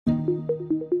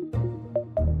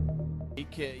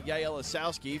Yael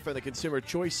Osowski from the Consumer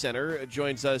Choice Center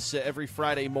joins us every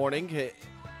Friday morning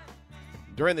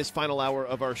during this final hour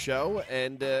of our show,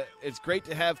 and it's great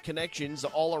to have connections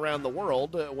all around the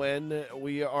world when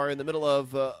we are in the middle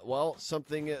of,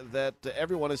 something that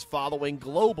everyone is following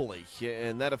globally,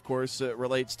 and that, of course,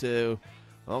 relates to,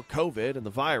 COVID and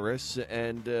the virus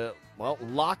and,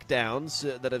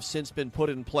 lockdowns that have since been put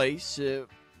in place,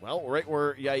 right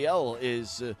where Yael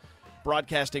is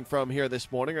broadcasting from here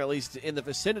this morning, or at least in the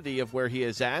vicinity of where he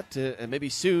is at, and maybe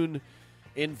soon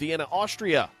in Vienna,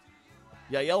 Austria.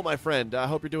 Yael, my friend, I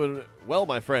hope you're doing well,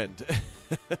 my friend.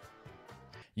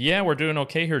 Yeah, we're doing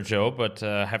okay here, Joe, but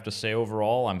I have to say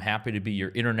overall, I'm happy to be your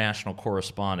international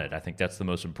correspondent. I think that's the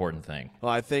most important thing.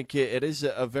 Well, I think it is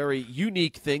a very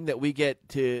unique thing that we get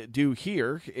to do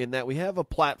here in that we have a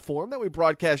platform that we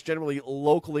broadcast generally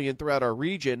locally and throughout our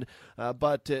region,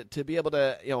 but to be able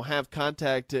to have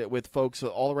contact with folks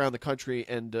all around the country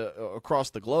and across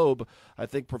the globe, I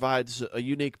think provides a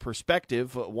unique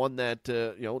perspective, one that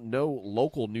no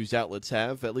local news outlets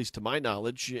have, at least to my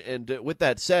knowledge. And with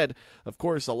that said, of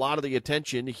course, a lot of the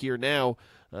attention here now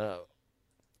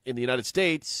in the United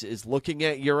States is looking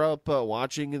at Europe,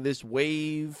 watching this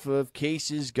wave of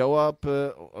cases go up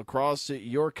across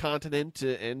your continent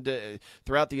and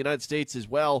throughout the United States as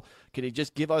well. Can you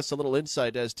just give us a little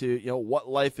insight as to what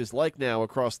life is like now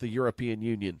across the European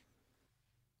Union?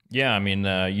 Yeah, I mean,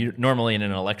 normally in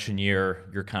an election year,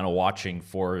 you're kind of watching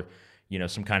for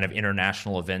some kind of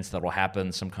international events that will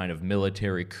happen, some kind of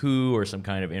military coup or some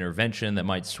kind of intervention that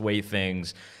might sway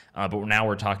things. But now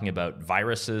we're talking about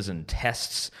viruses and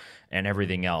tests and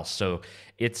everything else. So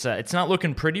it's not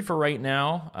looking pretty for right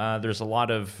now. There's a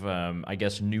lot of, new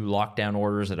lockdown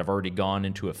orders that have already gone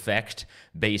into effect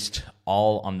based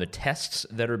all on the tests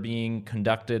that are being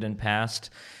conducted and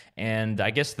passed. And I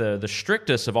guess the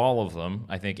strictest of all of them,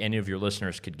 I think any of your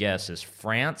listeners could guess, is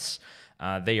France.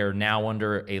 They are now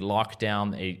under a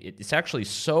lockdown. It's actually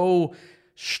so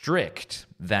strict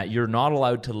that you're not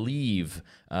allowed to leave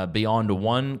beyond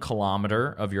 1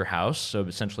 kilometer of your house, so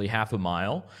essentially half a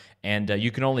mile, and you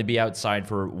can only be outside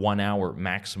for 1 hour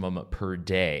maximum per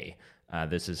day.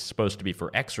 This is supposed to be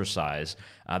for exercise.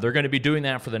 They're going to be doing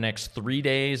that for the next 3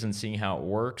 days and seeing how it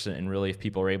works, and really if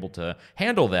people are able to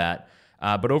handle that.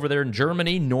 But over there in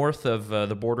Germany, north of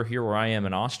the border here where I am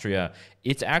in Austria,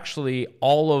 it's actually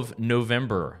all of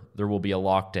November there will be a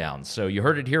lockdown. So you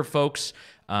heard it here, folks.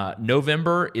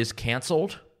 November is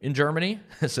canceled in Germany,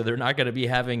 so they're not going to be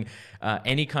having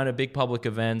any kind of big public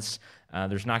events.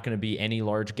 There's not going to be any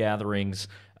large gatherings.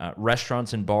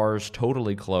 Restaurants and bars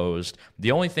totally closed.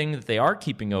 The only thing that they are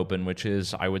keeping open, which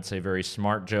is, I would say, very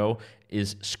smart, Joe,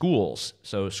 is schools.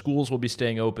 So schools will be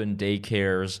staying open,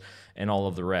 daycares, and all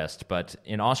of the rest. But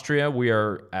in Austria, we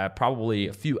are probably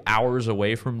a few hours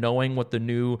away from knowing what the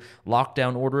new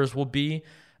lockdown orders will be.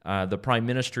 The prime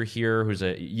minister here, who's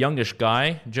a youngish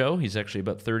guy, Joe, he's actually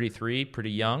about 33,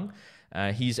 pretty young.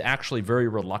 He's actually very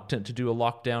reluctant to do a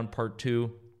lockdown part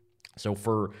 2. So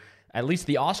for at least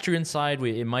the Austrian side,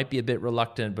 it might be a bit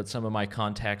reluctant, but some of my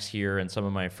contacts here and some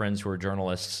of my friends who are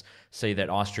journalists say that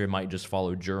Austria might just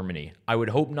follow Germany. I would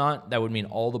hope not. That would mean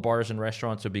all the bars and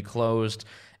restaurants would be closed.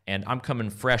 And I'm coming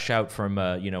fresh out from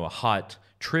a hot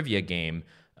trivia game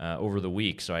over the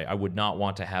week, so I would not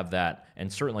want to have that.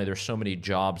 And certainly there's so many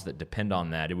jobs that depend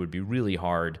on that. It would be really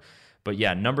hard. But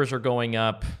yeah, numbers are going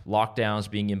up, lockdowns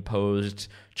being imposed,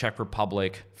 Czech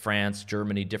Republic, France,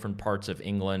 Germany, different parts of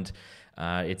England.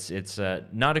 It's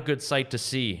not a good sight to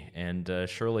see, and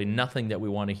surely nothing that we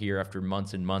want to hear after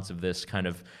months and months of this kind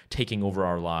of taking over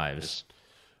our lives.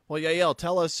 Well, Yael,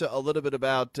 tell us a little bit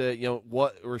about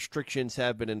what restrictions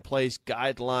have been in place,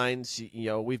 guidelines.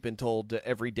 We've been told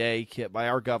every day by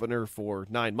our governor for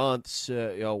 9 months,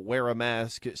 wear a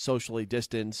mask, socially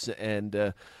distance,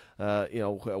 and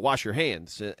wash your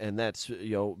hands, and that's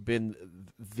been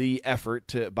the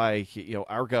effort by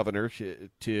our governor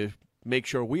to make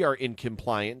sure we are in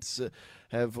compliance.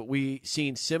 Have we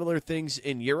seen similar things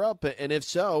in Europe? And if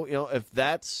so, if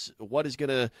that's what is going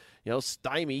to,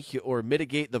 stymie or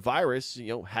mitigate the virus,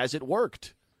 has it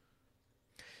worked?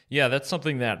 Yeah, that's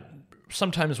something that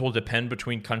sometimes will depend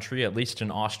between country, at least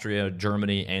in Austria,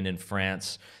 Germany, and in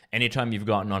France. Anytime you've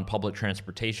gotten on public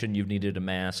transportation, you've needed a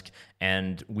mask.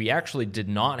 And we actually did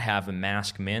not have a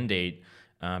mask mandate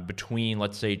between,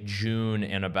 let's say, June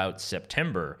and about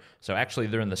September. So actually,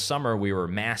 during the summer, we were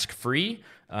mask-free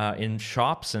in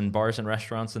shops and bars and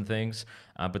restaurants and things,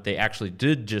 but they actually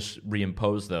did just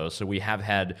reimpose those. So we have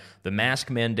had the mask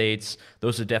mandates.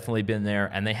 Those have definitely been there,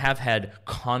 and they have had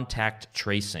contact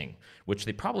tracing, which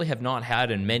they probably have not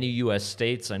had in many U.S.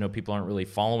 states. I know people aren't really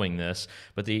following this,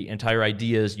 but the entire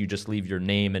idea is you just leave your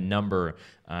name and number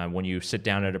when you sit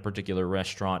down at a particular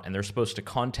restaurant, and they're supposed to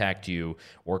contact you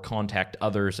or contact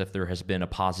others if there has been a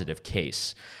positive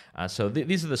case. So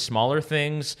these are the smaller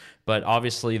things, but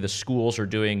obviously the schools are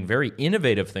doing very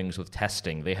innovative things with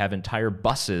testing. They have entire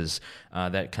buses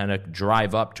that kind of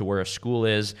drive up to where a school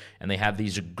is, and they have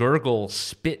these gurgle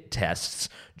spit tests,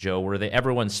 Joe, where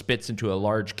everyone spits into a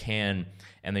large can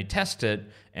and they test it,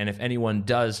 and if anyone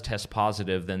does test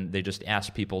positive, then they just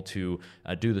ask people to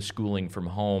do the schooling from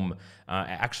home.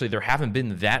 Actually, there haven't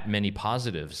been that many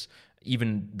positives.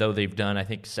 Even though they've done, I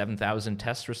think, 7,000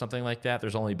 tests or something like that,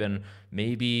 there's only been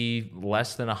maybe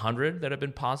less than 100 that have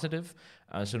been positive.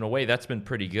 So in a way, that's been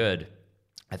pretty good.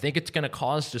 I think it's going to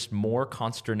cause just more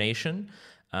consternation.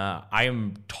 I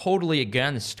am totally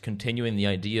against continuing the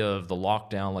idea of the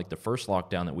lockdown like the first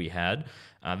lockdown that we had.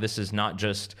 This is not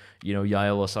just,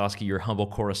 Yael Lasowski, your humble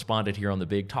correspondent here on The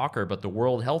Big Talker, but the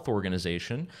World Health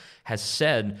Organization has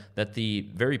said that the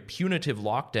very punitive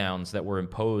lockdowns that were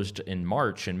imposed in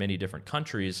March in many different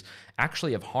countries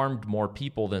actually have harmed more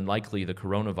people than likely the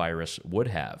coronavirus would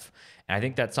have. And I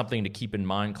think that's something to keep in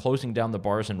mind. Closing down the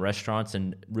bars and restaurants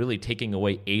and really taking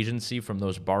away agency from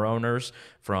those bar owners,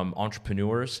 from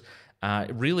entrepreneurs,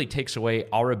 it really takes away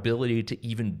our ability to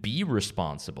even be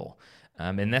responsible.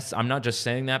 And I'm not just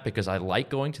saying that because I like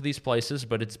going to these places,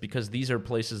 but it's because these are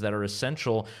places that are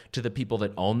essential to the people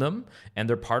that own them, and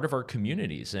they're part of our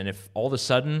communities. And if all of a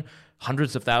sudden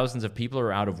hundreds of thousands of people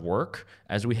are out of work,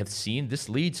 as we have seen, this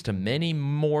leads to many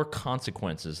more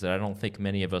consequences that I don't think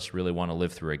many of us really want to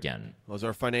live through again. Those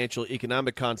are financial,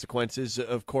 economic consequences.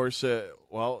 Of course,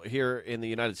 here in the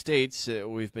United States,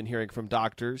 we've been hearing from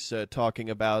doctors talking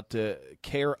about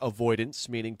care avoidance,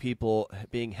 meaning people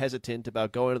being hesitant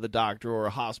about going to the doctor or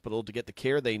a hospital to get the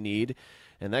care they need.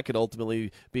 And that could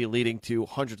ultimately be leading to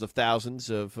hundreds of thousands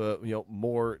of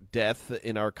more death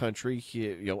in our country,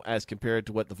 as compared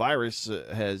to what the virus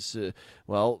has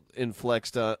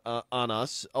inflexed on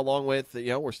us. Along with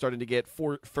we're starting to get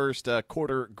first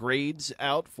quarter grades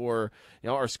out for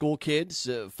our school kids,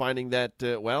 finding that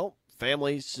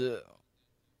families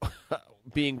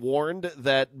being warned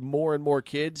that more and more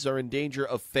kids are in danger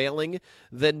of failing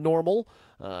than normal.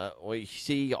 We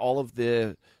see all of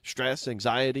the stress,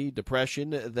 anxiety,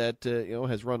 depression that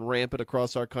has run rampant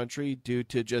across our country due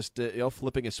to just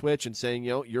flipping a switch and saying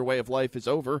your way of life is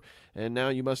over, and now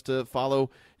you must follow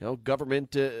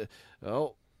government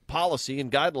policy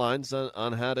and guidelines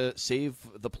on how to save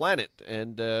the planet.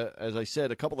 And as I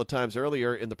said a couple of times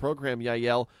earlier in the program,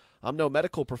 Yael, I'm no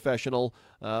medical professional,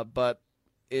 but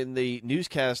in the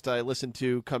newscast I listened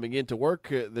to coming into work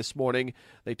this morning,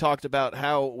 they talked about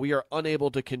how we are unable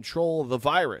to control the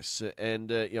virus.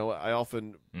 And, I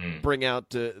often bring out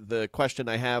the question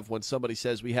I have when somebody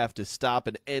says we have to stop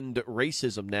and end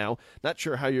racism now. Not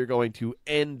sure how you're going to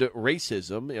end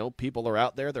racism. People are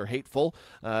out there. They're hateful.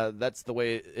 That's the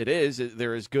way it is.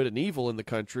 There is good and evil in the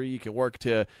country. You can work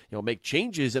to, make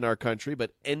changes in our country,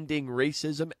 but ending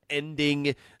racism,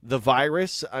 ending the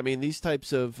virus. I mean, these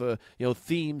types of,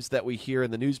 themes that we hear in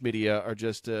the news media are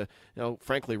just,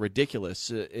 frankly,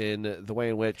 ridiculous in the way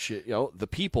in which, the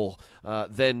people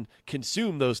then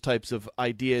consume those types of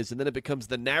ideas, and then it becomes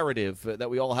the narrative that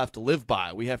we all have to live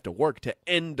by. We have to work to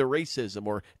end the racism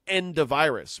or end the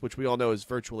virus, which we all know is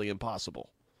virtually impossible.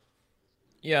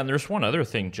 Yeah, and there's one other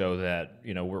thing, Joe, that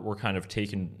we're kind of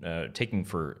taking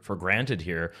for granted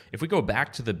here. If we go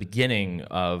back to the beginning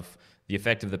of the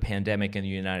effect of the pandemic in the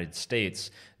United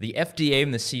States, the FDA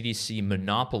and the CDC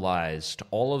monopolized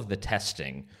all of the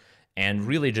testing and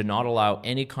really did not allow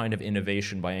any kind of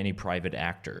innovation by any private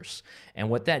actors. And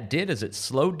what that did is it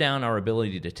slowed down our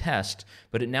ability to test,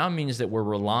 but it now means that we're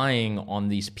relying on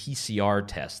these PCR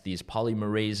tests, these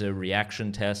polymerase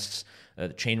reaction tests,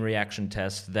 chain reaction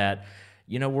tests that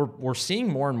we're seeing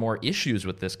more and more issues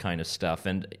with this kind of stuff.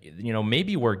 And,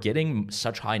 maybe we're getting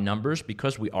such high numbers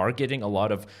because we are getting a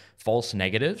lot of false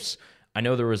negatives. I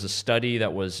know there was a study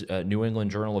that was New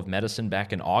England Journal of Medicine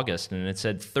back in August, and it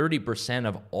said 30%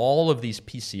 of all of these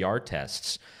PCR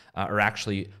tests are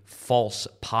actually false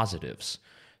positives.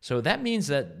 So that means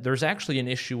that there's actually an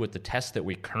issue with the tests that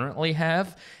we currently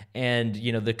have, and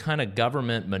the kind of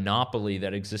government monopoly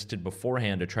that existed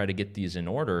beforehand to try to get these in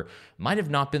order might have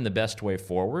not been the best way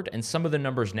forward, and some of the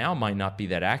numbers now might not be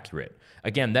that accurate.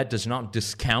 Again, that does not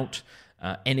discount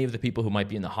any of the people who might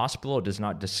be in the hospital. It does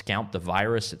not discount the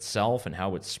virus itself and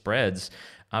how it spreads.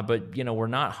 but we're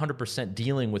not 100%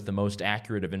 dealing with the most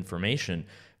accurate of information.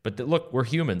 But look, we're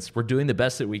humans. We're doing the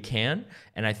best that we can.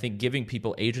 And I think giving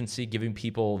people agency, giving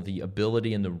people the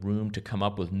ability and the room to come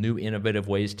up with new innovative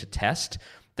ways to test.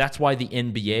 That's why the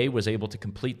NBA was able to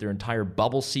complete their entire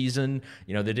bubble season.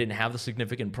 They didn't have the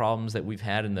significant problems that we've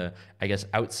had in the,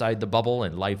 outside the bubble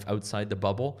and life outside the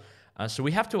bubble. So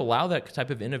we have to allow that type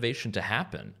of innovation to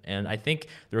happen. And I think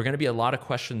there are going to be a lot of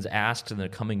questions asked in the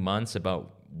coming months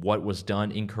about what was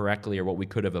done incorrectly or what we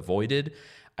could have avoided.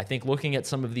 I think looking at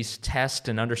some of these tests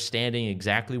and understanding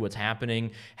exactly what's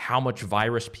happening, how much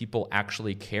virus people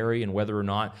actually carry and whether or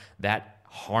not that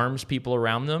harms people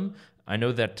around them. I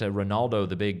know that Ronaldo,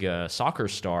 the big soccer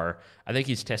star, I think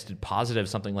he's tested positive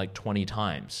something like 20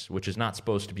 times, which is not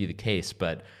supposed to be the case,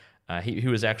 but he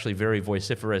was actually very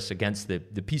vociferous against the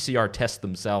PCR tests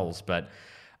themselves. But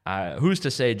who's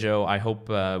to say, Joe? I hope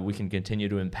we can continue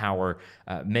to empower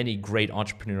many great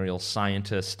entrepreneurial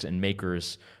scientists and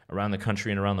makers around the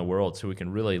country and around the world so we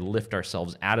can really lift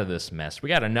ourselves out of this mess. We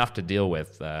got enough to deal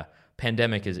with.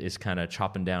 Pandemic is kind of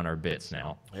chopping down our bits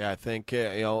now. Yeah, I think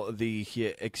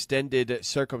the extended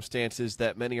circumstances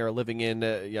that many are living in,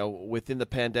 within the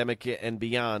pandemic and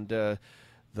beyond,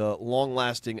 the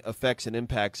long-lasting effects and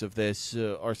impacts of this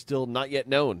are still not yet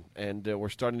known, and we're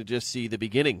starting to just see the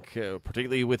beginning,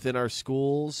 particularly within our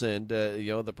schools and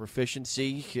the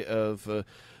proficiency of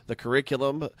the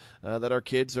curriculum that our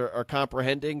kids are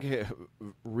comprehending,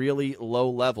 really low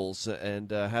levels,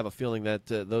 and have a feeling that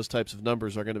those types of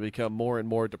numbers are going to become more and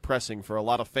more depressing for a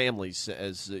lot of families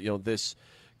as this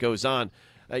goes on.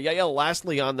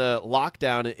 Lastly, on the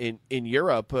lockdown in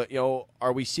Europe,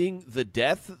 are we seeing the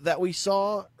death that we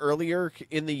saw earlier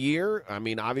in the year? I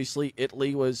mean, obviously,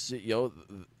 Italy was,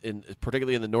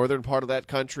 particularly in the northern part of that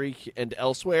country and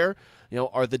elsewhere,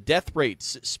 are the death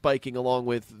rates spiking along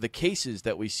with the cases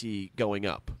that we see going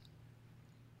up?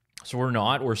 So we're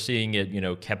not. We're seeing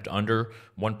it, kept under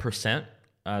 1%.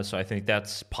 So I think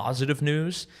that's positive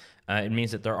news. It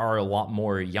means that there are a lot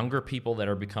more younger people that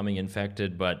are becoming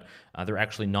infected, but they're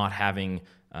actually not having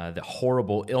the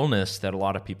horrible illness that a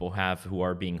lot of people have who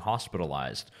are being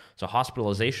hospitalized. So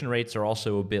hospitalization rates are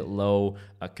also a bit low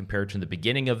compared to the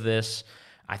beginning of this.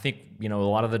 I think, a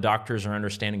lot of the doctors are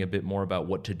understanding a bit more about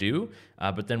what to do,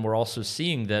 but then we're also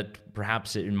seeing that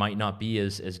perhaps it might not be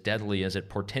as deadly as it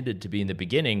portended to be in the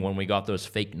beginning when we got those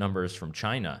fake numbers from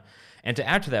China. And to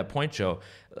add to that point, Joe,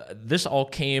 this all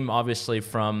came obviously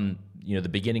from the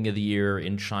beginning of the year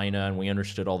in China, and we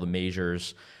understood all the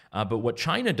measures. But what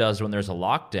China does when there's a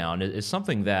lockdown is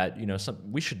something that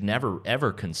we should never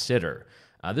ever consider.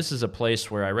 This is a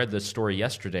place where I read this story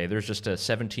yesterday. There's just a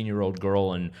 17-year-old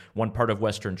girl in one part of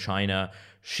Western China.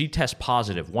 She tests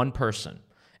positive, one person,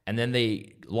 and then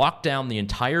they lock down the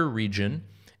entire region,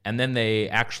 and then they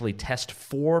actually test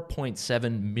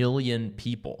 4.7 million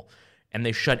people. And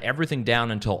they shut everything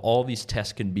down until all these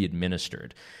tests can be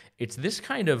administered. It's this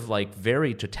kind of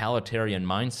very totalitarian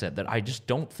mindset that I just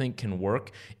don't think can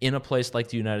work in a place like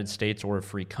the United States or a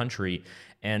free country.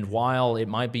 And while it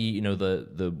might be,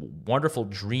 the wonderful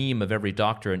dream of every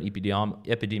doctor and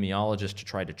epidemiologist to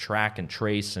try to track and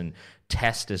trace and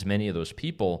test as many of those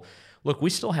people, look, we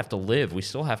still have to live. We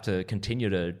still have to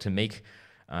continue to make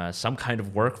some kind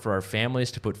of work for our families,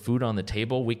 to put food on the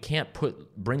table. We can't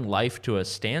bring life to a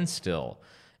standstill.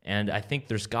 And I think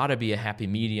there's got to be a happy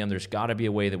medium. There's got to be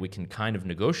a way that we can kind of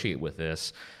negotiate with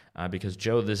this. Because,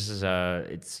 Joe, this is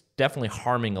it's definitely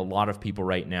harming a lot of people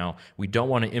right now. We don't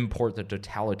want to import the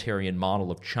totalitarian model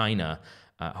of China.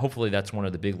 Hopefully that's one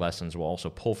of the big lessons we'll also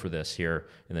pull for this here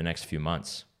in the next few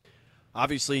months.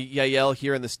 Obviously, Yael,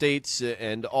 here in the States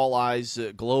and all eyes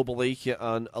globally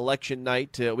on election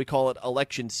night. We call it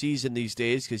election season these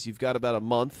days because you've got about a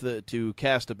month to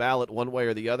cast a ballot one way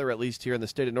or the other, at least here in the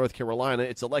state of North Carolina.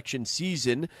 It's election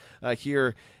season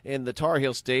here in the Tar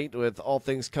Heel State, with all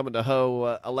things coming to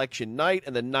hoe election night,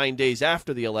 and then 9 days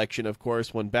after the election, of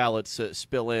course, when ballots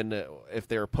spill in if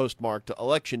they're postmarked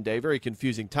Election Day. Very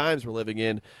confusing times we're living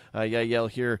in, Yael,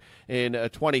 here in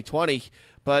 2020.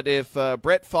 But if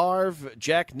Brett Favre,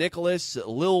 Jack Nicklaus,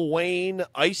 Lil Wayne,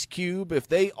 Ice Cube, if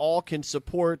they all can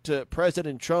support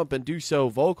President Trump and do so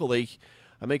vocally,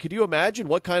 I mean, could you imagine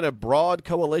what kind of broad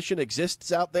coalition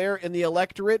exists out there in the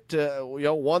electorate?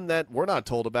 One that we're not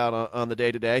told about on the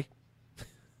day-to-day.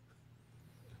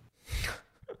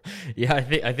 Yeah,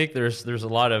 I think there's a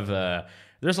lot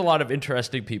of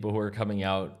interesting people who are coming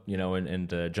out,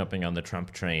 and jumping on the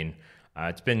Trump train.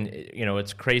 It's been,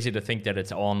 it's crazy to think that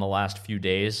it's all in the last few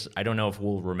days. I don't know if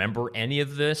we'll remember any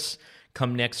of this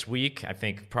come next week, I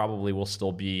think probably will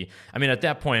still be, I mean, at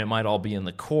that point, it might all be in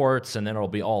the courts, and then it'll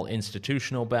be all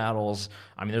institutional battles.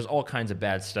 I mean, there's all kinds of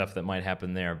bad stuff that might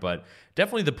happen there, but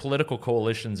definitely the political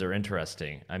coalitions are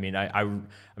interesting. I mean, I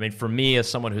mean, for me, as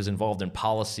someone who's involved in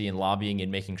policy and lobbying and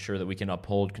making sure that we can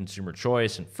uphold consumer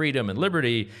choice and freedom and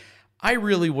liberty, I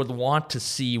really would want to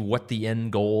see what the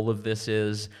end goal of this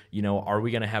is. You know, are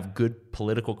we going to have good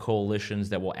political coalitions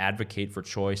that will advocate for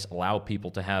choice, allow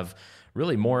people to have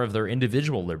really more of their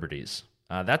individual liberties?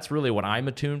 That's really what I'm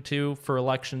attuned to for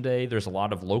Election Day. There's a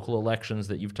lot of local elections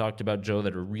that you've talked about, Joe,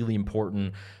 that are really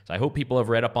important. So I hope people have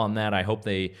read up on that. I hope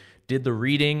they did the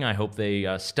reading. I hope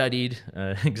they studied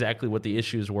exactly what the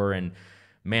issues were. And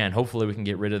man, hopefully we can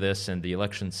get rid of this and the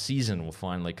election season will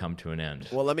finally come to an end.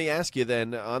 Well, let me ask you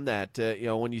then on that.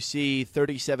 When you see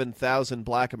 37,000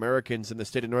 black Americans in the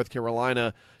state of North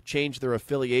Carolina change their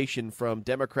affiliation from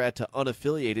Democrat to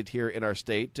unaffiliated here in our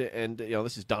state, and,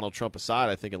 this is Donald Trump aside,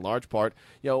 I think in large part,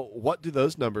 what do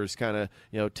those numbers kind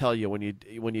of, tell you when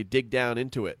you dig down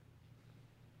into it?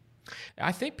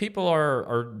 I think people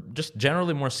are just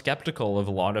generally more skeptical of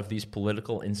a lot of these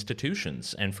political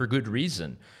institutions, and for good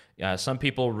reason. Some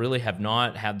people really have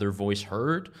not had their voice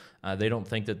heard. They don't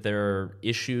think that their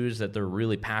issues that they're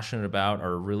really passionate about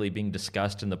are really being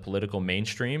discussed in the political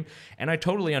mainstream. And I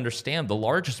totally understand. The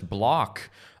largest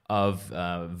block of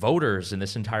voters in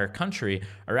this entire country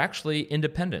are actually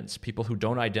independents, people who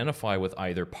don't identify with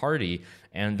either party,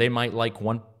 and they might like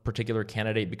one particular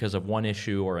candidate because of one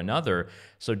issue or another.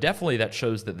 So definitely that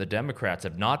shows that the Democrats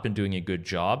have not been doing a good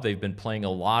job. They've been playing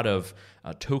a lot of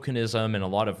tokenism and a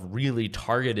lot of really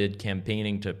targeted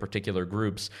campaigning to particular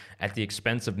groups at the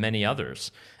expense of many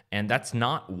others. And that's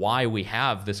not why we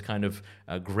have this kind of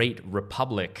great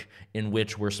republic in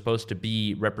which we're supposed to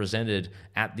be represented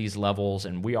at these levels.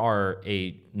 And we are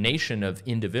a nation of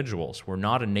individuals. We're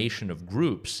not a nation of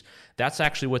groups. That's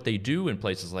actually what they do in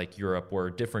places like Europe, where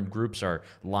different groups are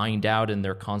lined out in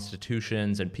their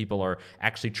constitutions and people are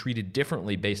actually treated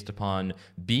differently based upon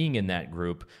being in that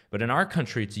group. But in our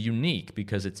country, it's unique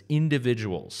because it's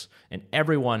individuals and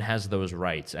everyone has those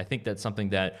rights. I think that's something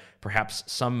that perhaps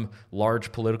some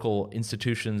large political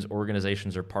institutions,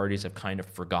 organizations, or parties have kind of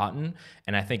forgotten.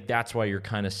 And I think that's why you're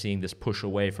kind of seeing this push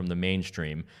away from the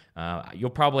mainstream. You'll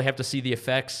probably have to see the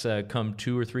effects come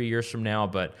 2 or 3 years from now.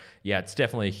 But yeah, it's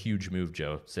definitely a huge move,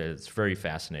 Joe. So it's very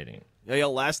fascinating.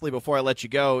 Lastly, before I let you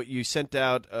go, you sent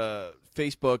out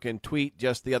Facebook and tweet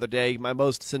just the other day. My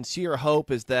most sincere hope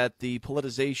is that the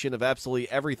politicization of absolutely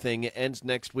everything ends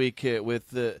next week with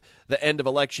the end of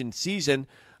election season.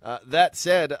 That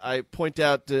said, I point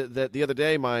out that the other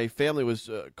day my family was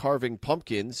carving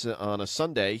pumpkins on a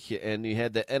Sunday, and you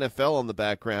had the NFL on the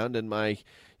background, and my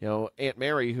Aunt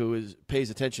Mary, who pays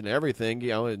attention to everything,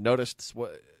 noticed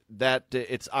that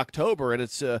it's October and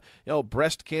it's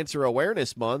Breast Cancer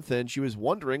Awareness Month, and she was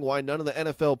wondering why none of the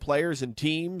NFL players and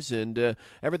teams and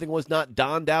everything was not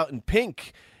donned out in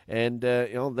pink. And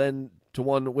then to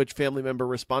one which family member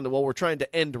responded, "Well, we're trying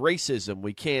to end racism.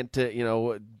 We can't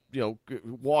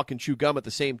walk and chew gum at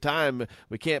the same time.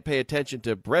 We can't pay attention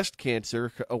to breast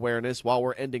cancer awareness while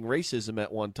we're ending racism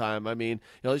at one time." I mean,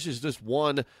 this is just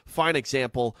one fine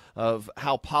example of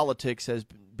how politics has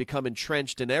become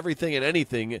entrenched in everything and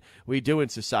anything we do in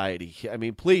society. I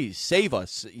mean, please save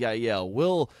us, Yael.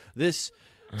 Will this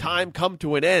time come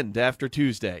to an end after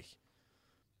Tuesday?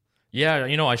 Yeah,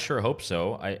 I sure hope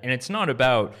so. And it's not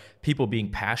about people being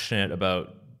passionate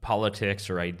about politics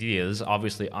or ideas.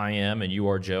 Obviously, I am, and you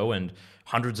are, Joe, and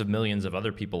hundreds of millions of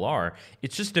other people are.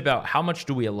 It's just about how much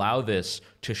do we allow this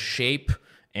to shape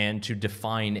and to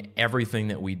define everything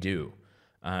that we do.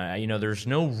 There's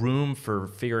no room for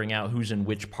figuring out who's in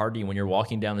which party when you're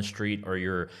walking down the street or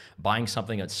you're buying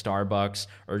something at Starbucks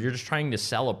or you're just trying to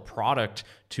sell a product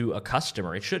to a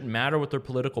customer. It shouldn't matter what their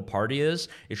political party is.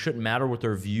 It shouldn't matter what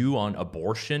their view on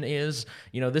abortion is.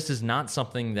 This is not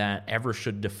something that ever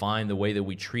should define the way that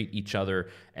we treat each other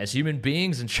as human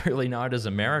beings, and surely not as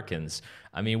Americans.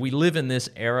 I mean, we live in this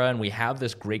era and we have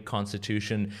this great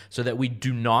Constitution so that we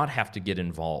do not have to get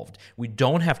involved. We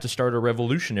don't have to start a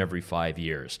revolution every 5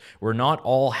 years. We're not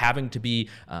all having to be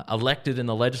elected in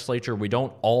the legislature. We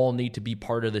don't all need to be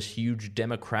part of this huge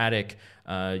democratic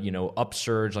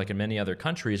upsurge like in many other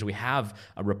countries. We have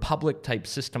a republic-type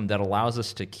system that allows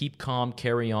us to keep calm,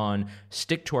 carry on,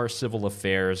 stick to our civil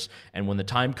affairs, and when the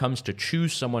time comes to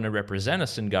choose someone to represent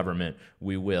us in government,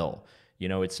 we will.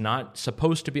 It's not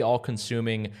supposed to be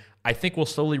all-consuming. I think we'll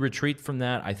slowly retreat from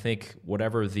that. I think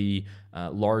whatever the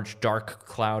large dark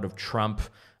cloud of Trump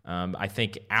I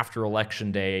think after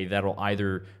Election Day, that'll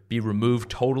either be removed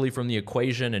totally from the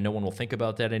equation and no one will think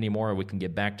about that anymore, and we can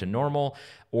get back to normal,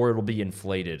 or it'll be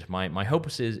inflated. My hope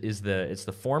is it's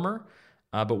the former,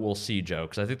 but we'll see, Joe,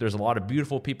 because I think there's a lot of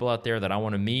beautiful people out there that I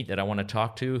want to meet, that I want to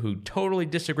talk to, who totally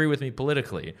disagree with me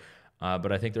politically.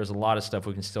 But I think there's a lot of stuff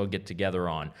we can still get together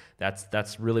on.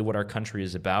 That's really what our country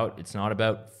is about. It's not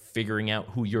about figuring out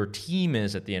who your team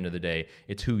is at the end of the day.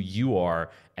 It's who you are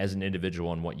as an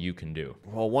individual and what you can do.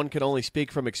 Well, one can only speak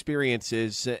from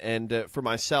experiences, and for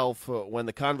myself, when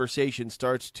the conversation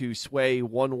starts to sway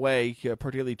one way,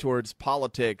 particularly towards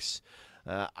politics,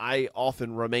 I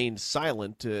often remain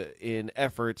silent in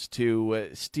efforts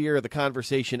to steer the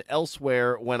conversation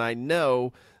elsewhere when I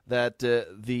know that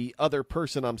the other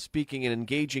person I'm speaking and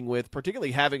engaging with,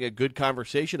 particularly having a good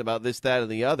conversation about this, that,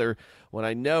 and the other, when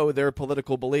I know their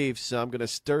political beliefs, I'm going to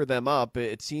stir them up.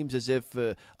 It seems as if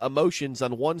emotions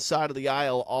on one side of the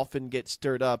aisle often get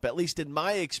stirred up, at least in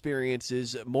my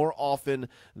experiences, more often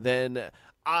than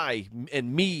I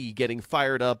and me getting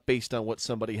fired up based on what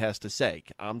somebody has to say.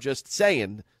 I'm just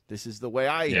saying this is the way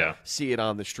I see it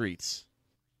on the streets.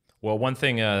 Well, one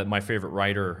thing my favorite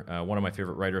writer, one of my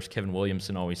favorite writers, Kevin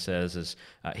Williamson, always says is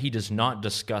he does not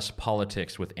discuss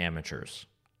politics with amateurs.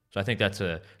 So I think it's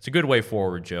a good way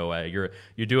forward, Joe.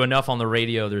 You do enough on the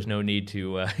radio. There's no need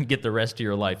to get the rest of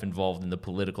your life involved in the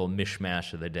political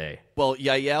mishmash of the day. Well,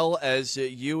 Yael, as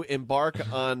you embark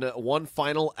on one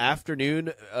final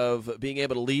afternoon of being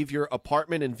able to leave your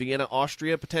apartment in Vienna,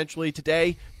 Austria, potentially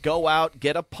today, go out,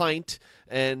 get a pint,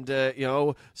 and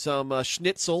some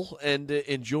schnitzel, and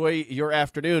enjoy your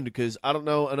afternoon, because I don't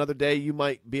know, another day you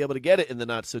might be able to get it in the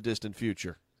not so distant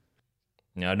future.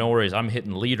 No, no worries. I'm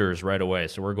hitting liters right away,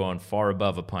 so we're going far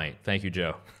above a pint. Thank you,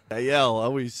 Joe. Yael,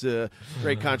 always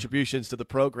great contributions to the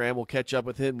program. We'll catch up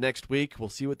with him next week. We'll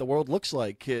see what the world looks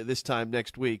like this time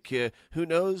next week. Who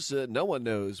knows? No one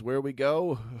knows where we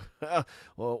go.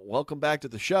 Well, welcome back to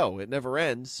the show. It never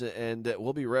ends, and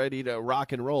we'll be ready to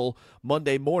rock and roll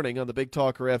Monday morning on the Big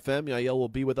Talker FM. Yael will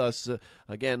be with us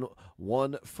again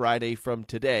one Friday from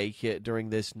today during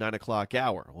this 9 o'clock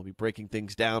hour. We'll be breaking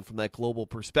things down from that global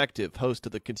perspective. Host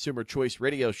of the Consumer Choice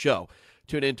Radio Show.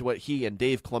 Tune in to what he and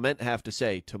Dave Clement have to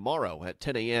say tomorrow at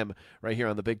 10 a.m. right here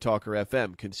on the Big Talker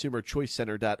FM,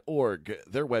 consumerchoicecenter.org,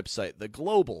 their website, the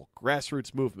global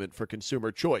grassroots movement for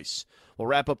consumer choice. We'll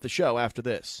wrap up the show after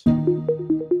this.